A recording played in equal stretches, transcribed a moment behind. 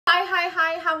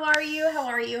Hi. How are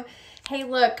you? Hey,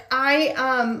 look, I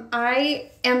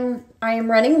am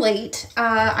running late.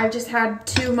 I just had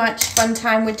too much fun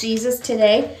time with Jesus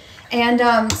today.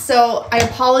 And so I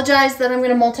apologize that I'm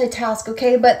going to multitask,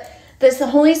 okay? But the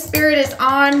Holy Spirit is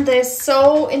on this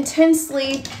so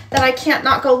intensely that I can't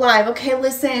not go live. Okay,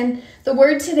 listen, the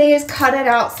word today is cut it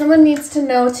out. Someone needs to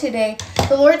know today.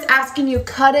 The Lord's asking you,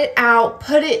 cut it out,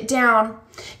 put it down.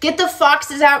 Get the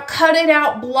foxes out, cut it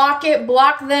out, block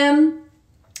them,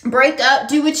 break up,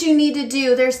 do what you need to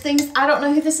do. There's things, I don't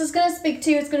know who this is going to speak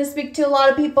to. It's going to speak to a lot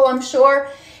of people, I'm sure,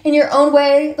 in your own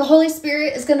way. The Holy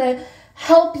Spirit is going to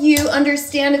help you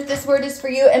understand if this word is for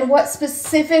you and what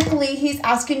specifically he's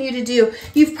asking you to do.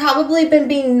 You've probably been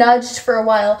being nudged for a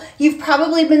while. You've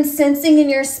probably been sensing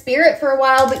in your spirit for a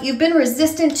while, but you've been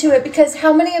resistant to it, because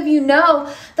how many of you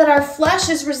know that our flesh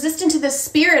is resistant to the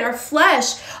Spirit? Our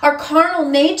flesh, our carnal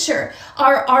nature,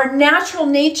 our natural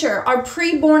nature, our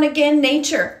pre-born again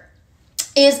nature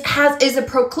is a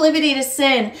proclivity to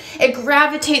sin. It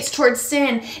gravitates towards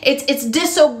sin. It's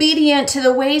disobedient to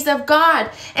the ways of God.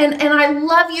 And I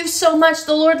love you so much.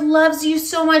 The Lord loves you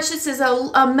so much. This is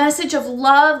a message of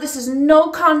love. This is no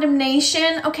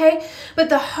condemnation, okay? But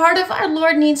the heart of our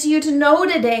Lord needs you to know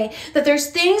today that there's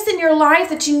things in your life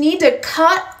that you need to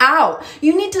cut out.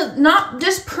 You need to not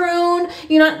just prune,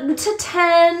 not to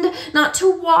tend, not to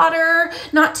water,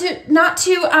 not to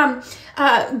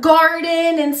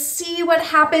garden and see what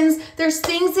happens. There's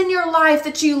things in your life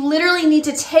that you literally need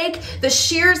to take the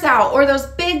shears out, or those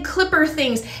big clipper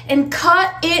things, and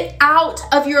cut it out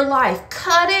of your life.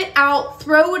 Cut it out,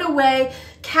 throw it away,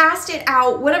 cast it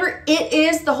out. Whatever it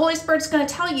is, the Holy Spirit's going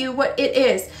to tell you what it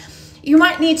is. You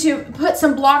might need to put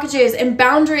some blockages and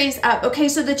boundaries up, okay,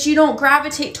 so that you don't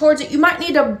gravitate towards it. You might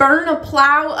need to burn a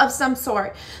plow of some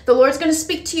sort. The Lord's going to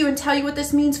speak to you and tell you what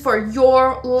this means for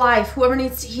your life. Whoever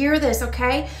needs to hear this,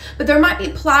 okay? But there might be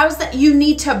plows that you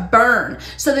need to burn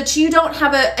so that you don't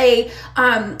have a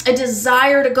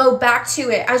desire to go back to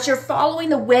it as you're following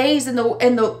the ways and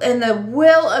the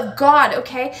will of God,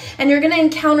 okay? And you're going to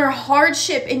encounter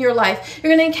hardship in your life.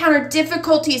 You're going to encounter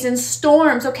difficulties and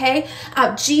storms, okay?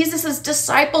 Jesus'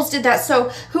 disciples did that. So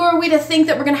who are we to think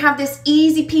that we're going to have this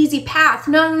easy peasy path?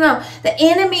 No. The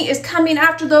enemy is coming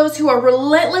after those who are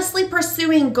relentlessly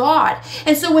pursuing God.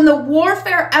 And so when the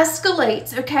warfare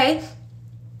escalates, okay,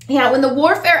 when the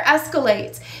warfare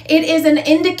escalates, it is an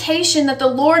indication that the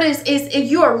Lord is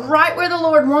you are right where the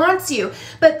Lord wants you.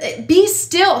 But be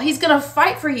still. He's going to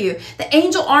fight for you. The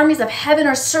angel armies of heaven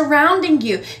are surrounding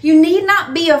you. You need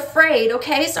not be afraid,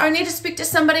 okay? So I need to speak to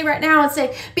somebody right now and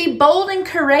say, be bold and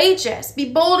courageous.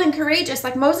 Be bold and courageous,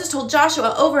 like Moses told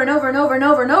Joshua over and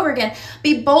over again.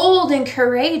 Be bold and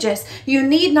courageous. You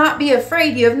need not be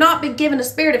afraid. You have not been given a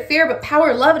spirit of fear, but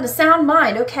power, love, and a sound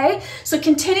mind, okay? So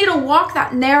continue to walk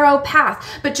that narrow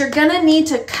path, but you're gonna need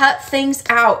to cut things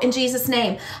out in Jesus'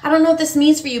 name. I don't know what this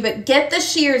means for you, but get the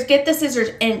shears, get the scissors,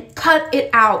 and cut it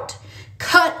out.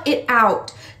 Cut it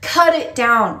out. Cut it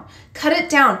down. Cut it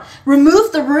down.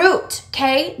 Remove the root,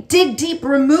 okay? Dig deep.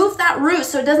 Remove that root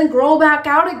so it doesn't grow back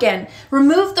out again.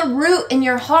 Remove the root in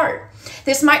your heart.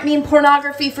 This might mean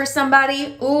pornography for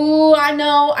somebody. Oh, I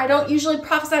know. I don't usually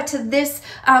prophesy to this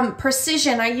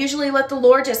precision. I usually let the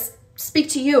Lord just speak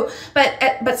to you,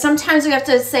 but sometimes we have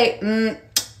to say,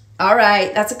 all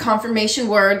right, that's a confirmation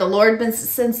word. The Lord was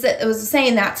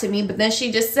saying that to me, but then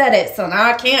she just said it, so now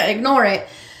I can't ignore it.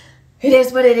 It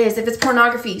is what it is. If it's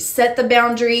pornography, set the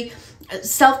boundary.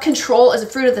 Self-control is a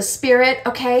fruit of the Spirit,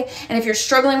 okay? And if you're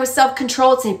struggling with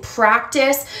self-control, it's a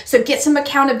practice. So get some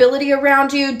accountability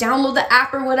around you. Download the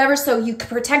app or whatever so you can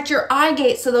protect your eye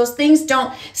gate so those things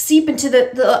don't seep into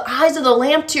the eyes of the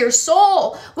lamp to your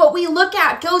soul. What we look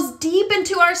at goes deep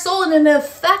into our soul, and it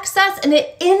affects us and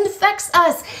it infects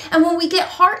us. And when we get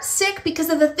heart sick because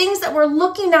of the things that we're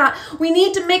looking at, we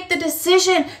need to make the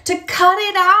decision to cut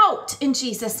it out in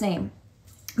Jesus' name.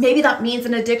 Maybe that means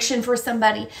an addiction for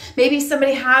somebody. Maybe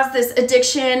somebody has this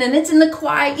addiction and it's in the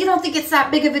quiet. You don't think it's that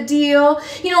big of a deal.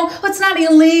 It's not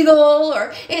illegal,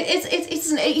 or it's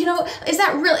is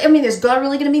that really, is God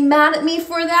really going to be mad at me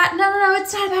for that? No.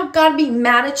 It's not about God being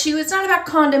mad at you. It's not about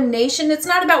condemnation. It's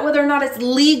not about whether or not it's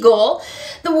legal.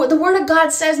 The Word of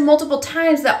God says multiple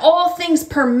times that all things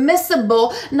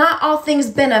permissible, not all things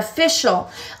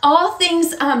beneficial. All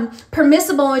things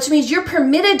permissible, which means you're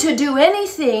permitted to do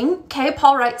anything. Okay,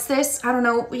 Paul writes this. I don't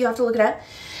know. You have to look it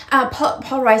up.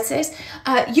 Paul writes this.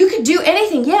 You could do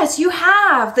anything. Yes, you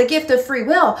have the gift of free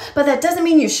will, but that doesn't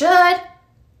mean you should.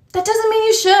 That doesn't mean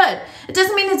you should. It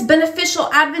doesn't mean it's beneficial,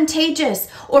 advantageous,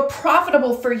 or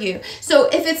profitable for you. So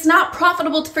if it's not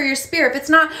profitable for your spirit, if it's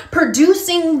not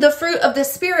producing the fruit of the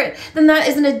Spirit, then that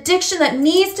is an addiction that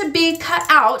needs to be cut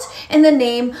out in the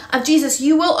name of Jesus.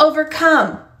 You will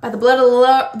overcome by the blood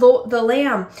of the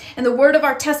Lamb and the word of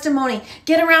our testimony.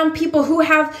 Get around people who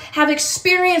have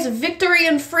experienced victory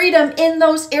and freedom in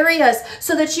those areas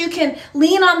so that you can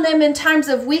lean on them in times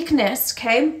of weakness,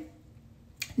 okay?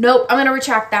 Nope, I'm going to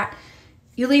retract that.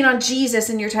 You lean on Jesus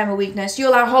in your time of weakness. You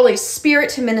allow Holy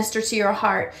Spirit to minister to your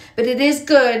heart. But it is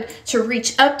good to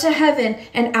reach up to heaven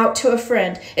and out to a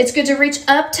friend. It's good to reach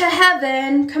up to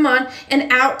heaven, come on,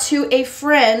 and out to a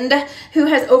friend who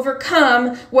has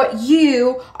overcome what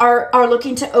you are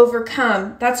looking to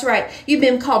overcome. That's right. You've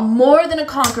been called more than a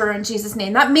conqueror in Jesus'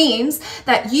 name. That means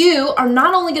that you are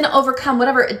not only going to overcome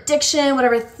whatever addiction,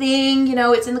 whatever thing,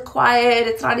 it's in the quiet,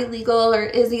 it's not illegal or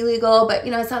is illegal, but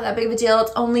it's not that big of a deal.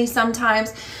 It's only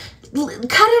sometimes.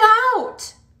 Cut it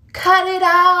out. Cut it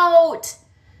out.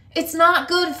 It's not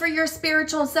good for your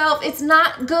spiritual self. It's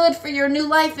not good for your new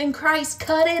life in Christ.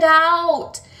 Cut it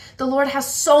out. The Lord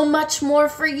has so much more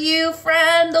for you,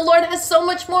 friend. The Lord has so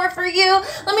much more for you.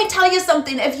 Let me tell you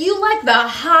something. If you like the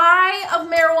high of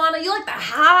marijuana, you like the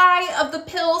high of the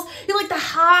pills, you like the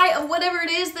high of whatever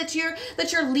it is that you're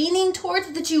leaning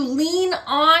towards, that you lean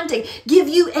on to give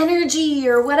you energy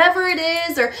or whatever it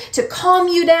is, or to calm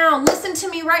you down, listen to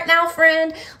me right now,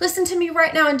 friend. Listen to me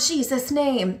right now in Jesus'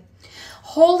 name.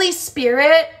 Holy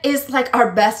Spirit is like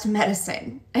our best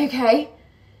medicine, okay?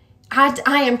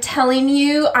 I am telling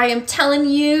you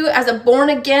as a born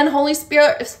again, Holy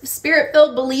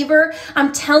Spirit-filled believer,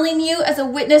 I'm telling you as a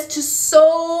witness to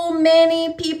so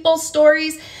many people's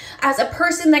stories, as a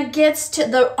person that gets to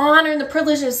the honor and the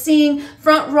privilege of seeing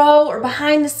front row or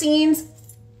behind the scenes.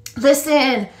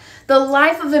 Listen, the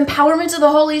life of empowerment of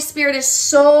the Holy Spirit is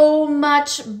so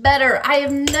much better. I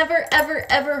have never,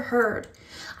 ever heard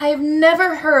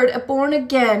a born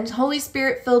again, Holy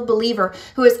Spirit filled believer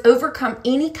who has overcome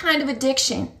any kind of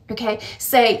addiction, okay,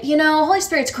 say, Holy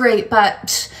Spirit's great,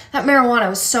 but that marijuana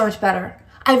was so much better.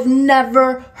 I've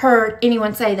never heard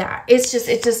anyone say that. It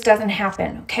just doesn't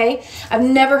happen, okay? I've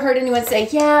never heard anyone say,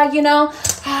 yeah,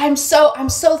 I'm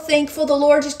so thankful the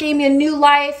Lord just gave me a new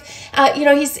life.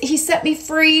 He set me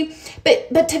free.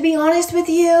 But to be honest with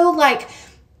you,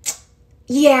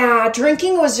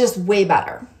 drinking was just way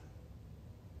better.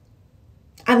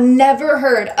 I've never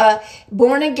heard a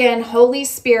born again, Holy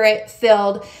Spirit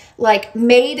filled,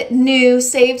 made new,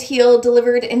 saved, healed,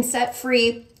 delivered, and set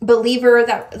free believer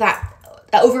that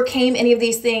overcame any of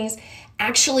these things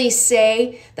actually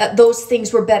say that those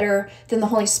things were better than the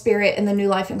Holy Spirit and the new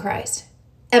life in Christ.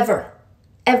 Ever.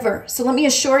 So let me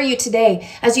assure you today,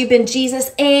 as you've been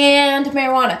Jesus and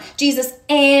marijuana, Jesus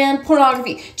and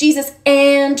pornography, Jesus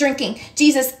and drinking,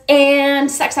 Jesus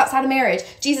and sex outside of marriage,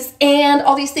 Jesus and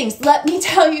all these things. Let me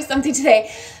tell you something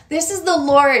today. This is the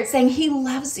Lord saying he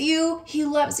loves you. He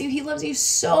loves you. He loves you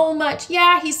so much.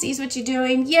 Yeah, he sees what you're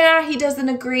doing. Yeah, he doesn't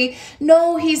agree.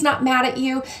 No, he's not mad at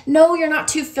you. No, you're not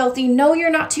too filthy. No, you're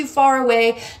not too far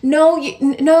away. No,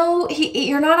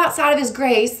 you're not outside of his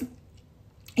grace.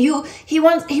 He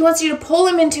wants you to pull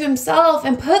him into himself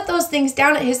and put those things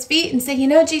down at his feet and say,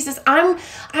 Jesus, I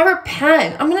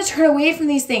repent. I'm going to turn away from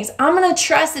these things. I'm going to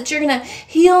trust that you're going to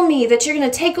heal me, that you're going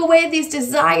to take away these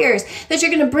desires, that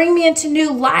you're going to bring me into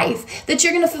new life, that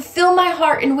you're going to fulfill my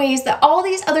heart in ways that all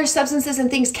these other substances and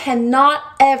things cannot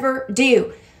ever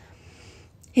do.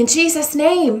 In Jesus'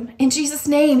 name,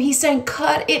 he's saying,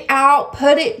 cut it out,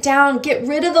 put it down, get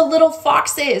rid of the little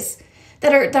foxes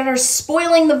that are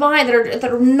spoiling the vine, that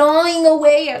are gnawing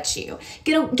away at you.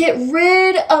 Get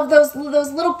rid of those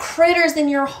little critters in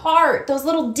your heart, those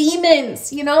little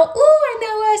demons, Ooh, I know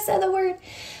I said the word.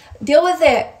 Deal with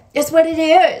it. It's what it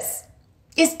is.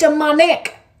 It's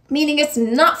demonic, meaning it's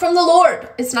not from the Lord.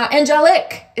 It's not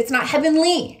angelic. It's not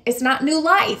heavenly. It's not new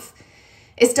life.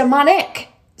 It's demonic.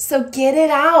 So get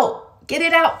it out. Get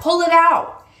it out. Pull it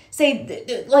out. Say,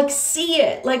 see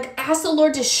it, ask the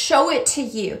Lord to show it to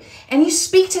you. And you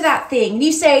speak to that thing. And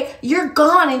you say, you're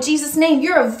gone in Jesus' name.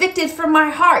 You're evicted from my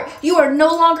heart. You are no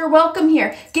longer welcome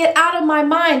here. Get out of my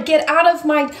mind. Get out of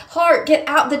my heart. Get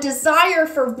out the desire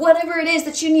for whatever it is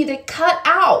that you need to cut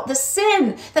out. The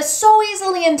sin that so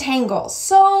easily entangles.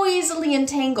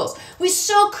 We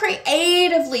so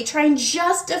creatively try and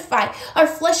justify our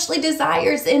fleshly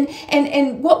desires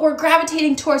and what we're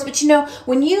gravitating towards. But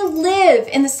when you live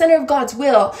in the center of God's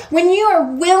will, when you are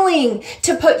willing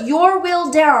to put your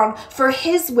will down for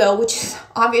his will, which is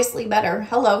obviously better.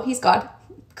 Hello, he's God,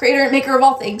 creator and maker of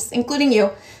all things, including you,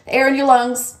 the air in your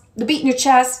lungs, the beat in your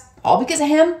chest, all because of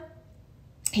him.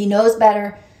 He knows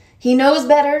better. He knows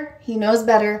better. He knows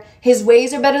better. His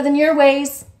ways are better than your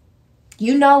ways.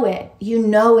 You know it. You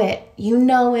know it. You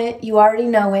know it. You already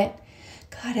know it.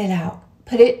 Cut it out.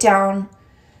 Put it down.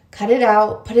 Cut it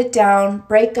out. Put it down.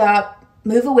 Break up.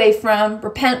 Move away from.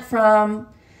 Repent from.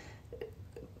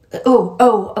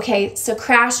 Okay. So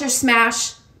crash or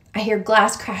smash. I hear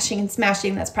glass crashing and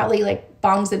smashing. That's probably like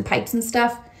bongs and pipes and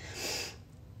stuff.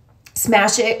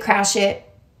 Smash it, crash it.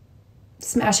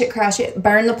 Smash it, crash it.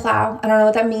 Burn the plow. I don't know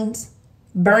what that means.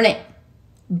 Burn it.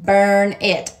 Burn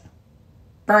it.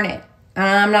 Burn it.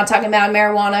 I'm not talking about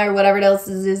marijuana or whatever else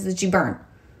it is that you burn.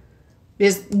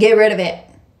 Just get rid of it.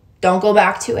 Don't go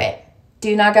back to it.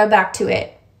 Do not go back to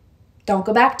it. Don't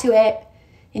go back to it.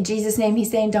 In Jesus' name, he's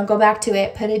saying, don't go back to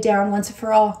it. Put it down once and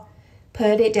for all.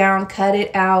 Put it down. Cut it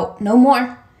out. No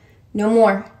more. No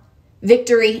more.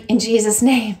 Victory in Jesus'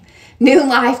 name. New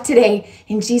life today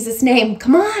in Jesus' name.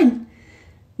 Come on.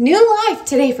 New life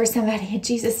today for somebody in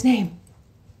Jesus' name.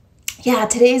 Yeah,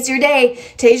 today's your day.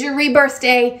 Today's your rebirth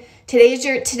day. Today's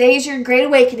your great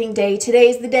awakening day.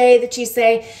 Today's the day that you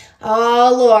say,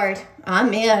 oh, Lord,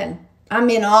 I'm in. I'm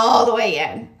in all the way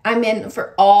in. I'm in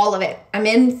for all of it. I'm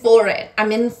in for it.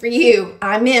 I'm in for you.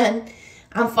 I'm in.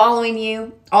 I'm following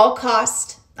you. All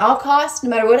cost, no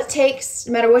matter what it takes,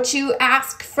 no matter what you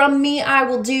ask from me, I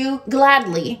will do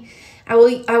gladly. I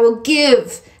will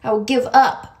give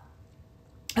up.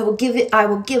 I will give it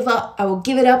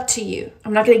up to you.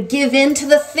 I'm not going to give in to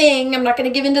the thing. I'm not going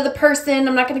to give in to the person.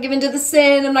 I'm not going to give in to the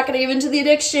sin. I'm not going to give in to the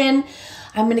addiction.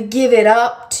 I'm going to give it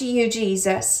up to you,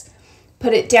 Jesus.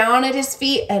 Put it down at his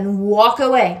feet and walk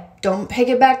away. Don't pick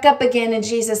it back up again in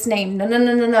Jesus' name.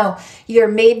 No. You're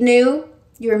made new.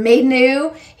 You're made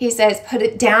new. He says, put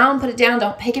it down.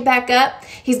 Don't pick it back up.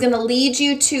 He's going to lead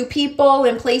you to people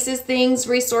and places, things,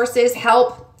 resources,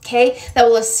 help. Okay, that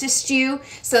will assist you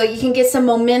so you can get some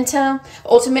momentum.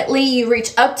 Ultimately, you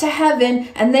reach up to heaven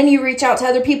and then you reach out to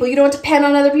other people. You don't depend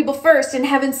on other people first and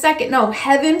heaven second. No,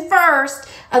 heaven first,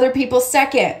 other people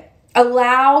second.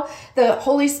 Allow the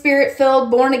Holy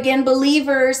Spirit-filled, born-again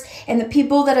believers and the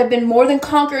people that have been more than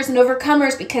conquerors and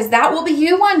overcomers, because that will be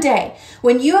you one day.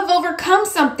 When you have overcome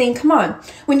something, come on.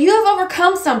 When you have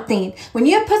overcome something, when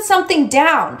you have put something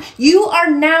down, you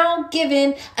are now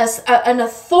given an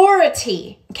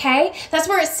authority, okay? That's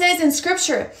where it says in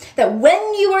Scripture that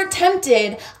when you are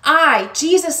tempted,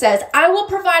 Jesus says, I will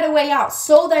provide a way out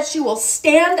so that you will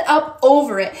stand up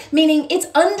over it, meaning it's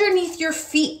underneath your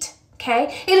feet.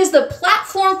 Okay? It is the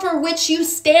platform for which you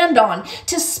stand on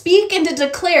to speak and to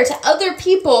declare to other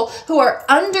people who are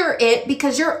under it,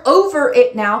 because you're over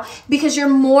it now, because you're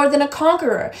more than a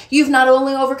conqueror. You've not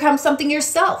only overcome something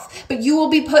yourself, but you will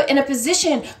be put in a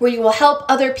position where you will help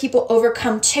other people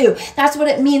overcome too. That's what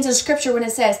it means in Scripture when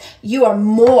it says you are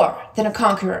more than a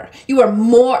conqueror. You are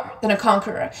more than a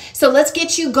conqueror. So let's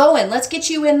get you going. Let's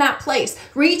get you in that place.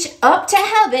 Reach up to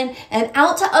heaven and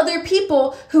out to other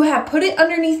people who have put it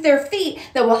underneath their feet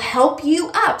that will help you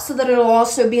up so that it will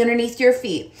also be underneath your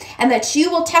feet, and that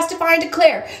you will testify and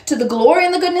declare to the glory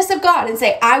and the goodness of God and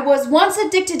say, I was once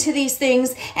addicted to these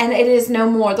things and it is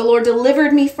no more. The Lord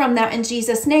delivered me from that in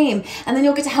Jesus' name. And then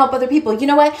you'll get to help other people. You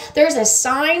know what? There's a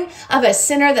sign of a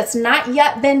sinner that's not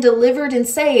yet been delivered and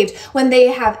saved when they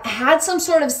have had some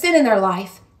sort of sin in their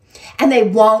life and they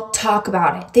won't talk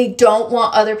about it. They don't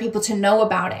want other people to know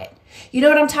about it. You know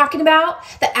what I'm talking about?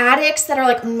 The addicts that are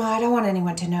like, I don't want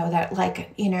anyone to know that,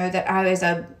 that I was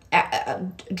a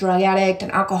drug addict,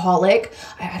 an alcoholic.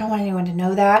 I don't want anyone to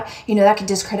know that. That could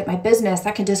discredit my business.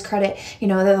 That could discredit,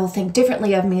 they'll think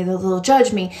differently of me. They'll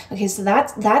judge me. Okay, so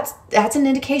that's an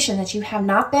indication that you have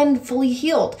not been fully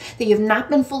healed, that you have not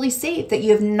been fully saved, that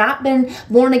you have not been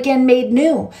born again, made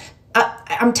new.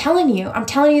 I'm telling you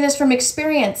this from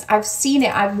experience. I've seen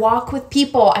it. I walk with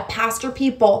people. I pastor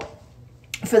people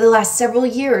for the last several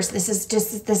years. This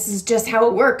is just how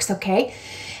it works, okay?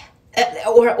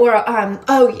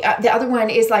 The other one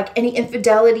is like any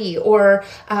infidelity or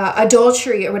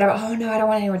adultery or whatever. Oh no, I don't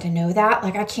want anyone to know that.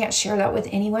 Like I can't share that with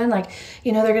anyone. Like,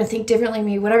 they're going to think differently of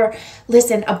me, whatever.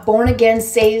 Listen, a born again,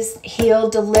 saved,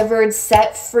 healed, delivered,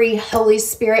 set free, Holy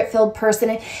Spirit filled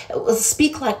person will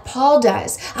speak like Paul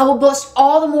does. I will boast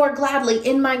all the more gladly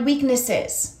in my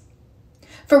weaknesses.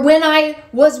 For when I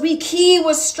was weak, he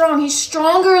was strong. He's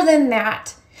stronger than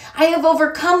that. I have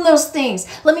overcome those things.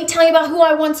 Let me tell you about who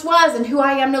I once was and who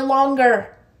I am no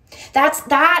longer. That's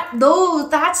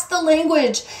the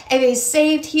language of a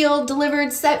saved, healed,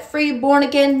 delivered, set free, born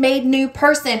again, made new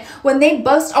person. When they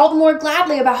boast all the more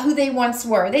gladly about who they once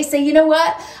were. They say, you know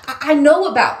what? I know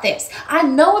about this. I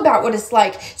know about what it's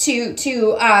like to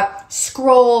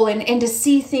scroll and to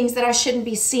see things that I shouldn't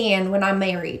be seeing when I'm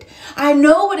married. I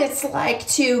know what it's like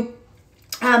to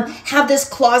have this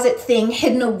closet thing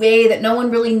hidden away that no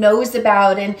one really knows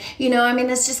about. And, you know, I mean,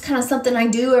 it's just kind of something I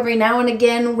do every now and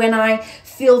again when I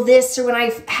feel this, or when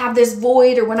I have this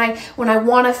void, or when I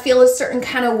want to feel a certain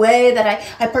kind of way, that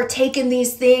I partake in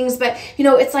these things. But, you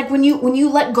know, it's like when you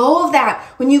let go of that,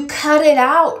 when you cut it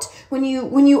out, when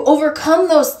you overcome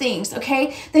those things,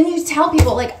 okay, then you tell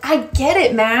people, like, I get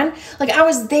it, man. Like, I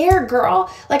was there,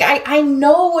 girl. Like, I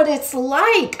know what it's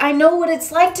like. I know what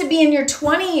it's like to be in your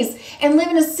 20s and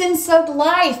living a sin-soaked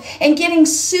life and getting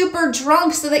super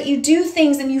drunk so that you do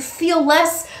things and you feel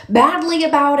less badly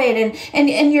about it, and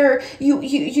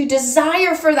you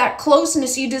desire for that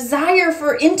closeness, you desire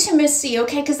for intimacy,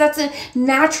 okay, because that's a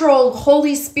natural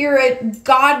Holy Spirit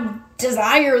God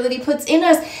desire that he puts in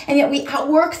us, and yet we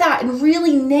outwork that in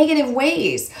really negative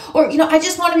ways. Or, you know, I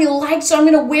just want to be liked, so I'm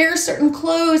going to wear certain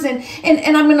clothes, and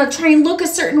I'm going to try and look a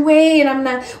certain way, and I'm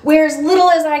going to wear as little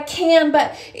as I can,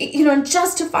 but, you know, and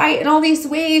justify it in all these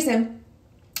ways.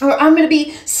 Or I'm going to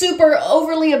be super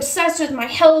overly obsessed with my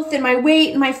health and my weight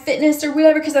and my fitness or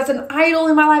whatever, because that's an idol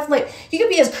in my life. Like, you can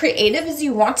be as creative as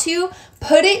you want to.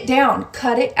 Put it down.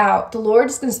 Cut it out. The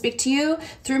Lord is going to speak to you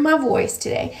through my voice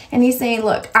today. And he's saying,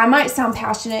 look, I might sound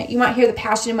passionate. You might hear the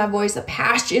passion in my voice, the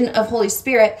passion of Holy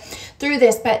Spirit through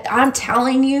this. But I'm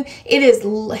telling you, it is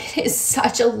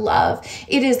such a love.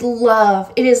 It is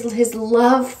love. It is his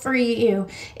love for you.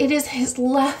 It is his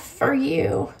love for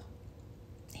you.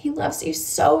 He loves you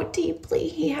so deeply.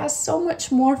 He has so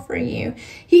much more for you.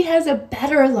 He has a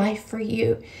better life for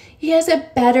you. He has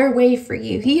a better way for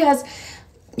you. He has,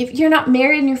 if you're not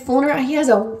married and you're fooling around, he has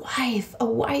a wife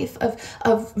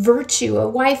of virtue, a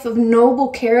wife of noble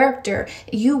character.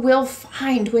 You will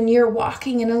find when you're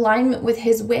walking in alignment with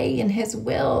his way and his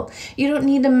will. You don't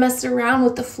need to mess around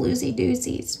with the floozy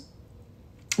doozies.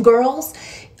 Girls,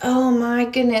 oh my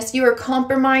goodness, you are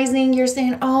compromising. You're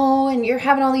saying, oh, and you're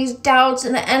having all these doubts,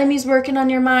 and the enemy's working on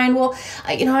your mind. Well,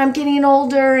 you know, I'm getting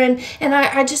older, and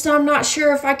I'm not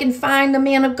sure if I can find the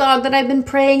man of God that I've been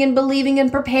praying and believing and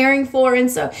preparing for.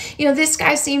 And so, you know, this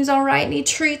guy seems all right, and he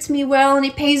treats me well, and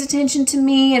he pays attention to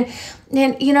me, and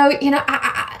I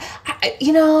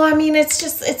mean,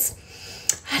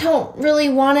 I don't really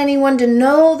want anyone to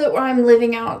know that I'm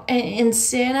living out in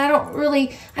sin. I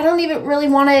don't even really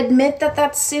want to admit that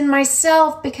that's sin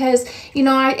myself, because, you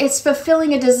know, it's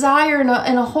fulfilling a desire and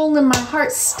a hole in my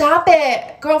heart. Stop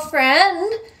it,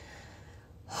 girlfriend.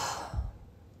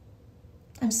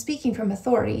 I'm speaking from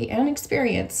authority and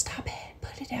experience. Stop it.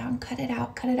 Put it down. Cut it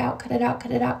out. Cut it out. Cut it out.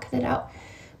 Cut it out. Cut it out.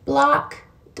 Block.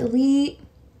 Delete.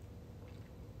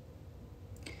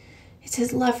 It's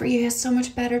his love for you. He has so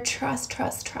much better. Trust.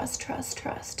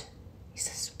 He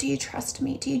says, do you trust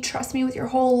me? Do you trust me with your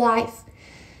whole life?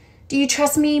 Do you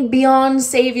trust me beyond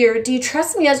Savior? Do you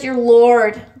trust me as your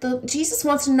Lord? Jesus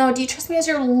wants to know, do you trust me as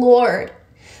your Lord?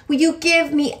 Will you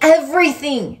give me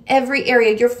everything, every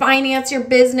area, your finance, your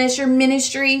business, your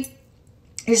ministry,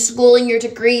 your schooling, your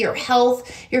degree, your health,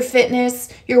 your fitness,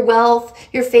 your wealth,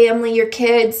 your family, your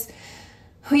kids?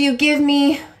 Will you give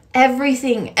me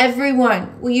everything,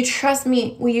 everyone? Will you trust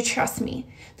me? Will you trust me?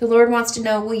 The Lord wants to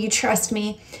know, will you trust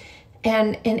me?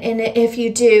 And if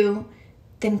you do,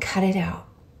 then cut it out.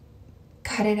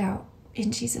 Cut it out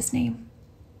in Jesus' name.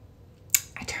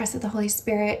 I trust that the Holy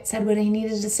Spirit said what he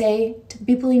needed to say to the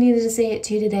people he needed to say it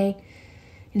to today.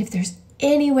 And if there's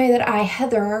any way that I,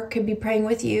 Heather, could be praying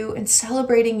with you and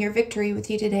celebrating your victory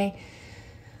with you today,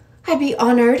 I'd be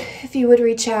honored if you would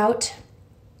reach out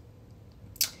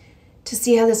to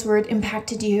see how this word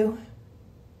impacted you.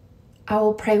 I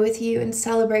will pray with you and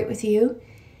celebrate with you.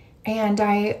 And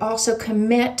I also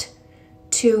commit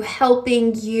to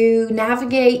helping you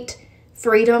navigate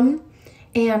freedom.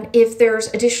 And if there's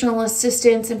additional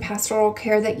assistance and pastoral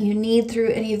care that you need through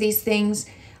any of these things,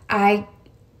 I'll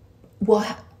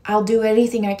do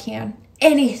anything I can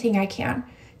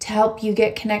to help you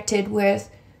get connected with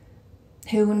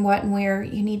who and what and where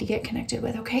you need to get connected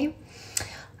with, okay?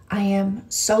 I am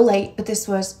so late, but this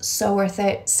was so worth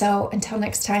it. So until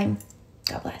next time,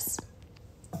 God bless.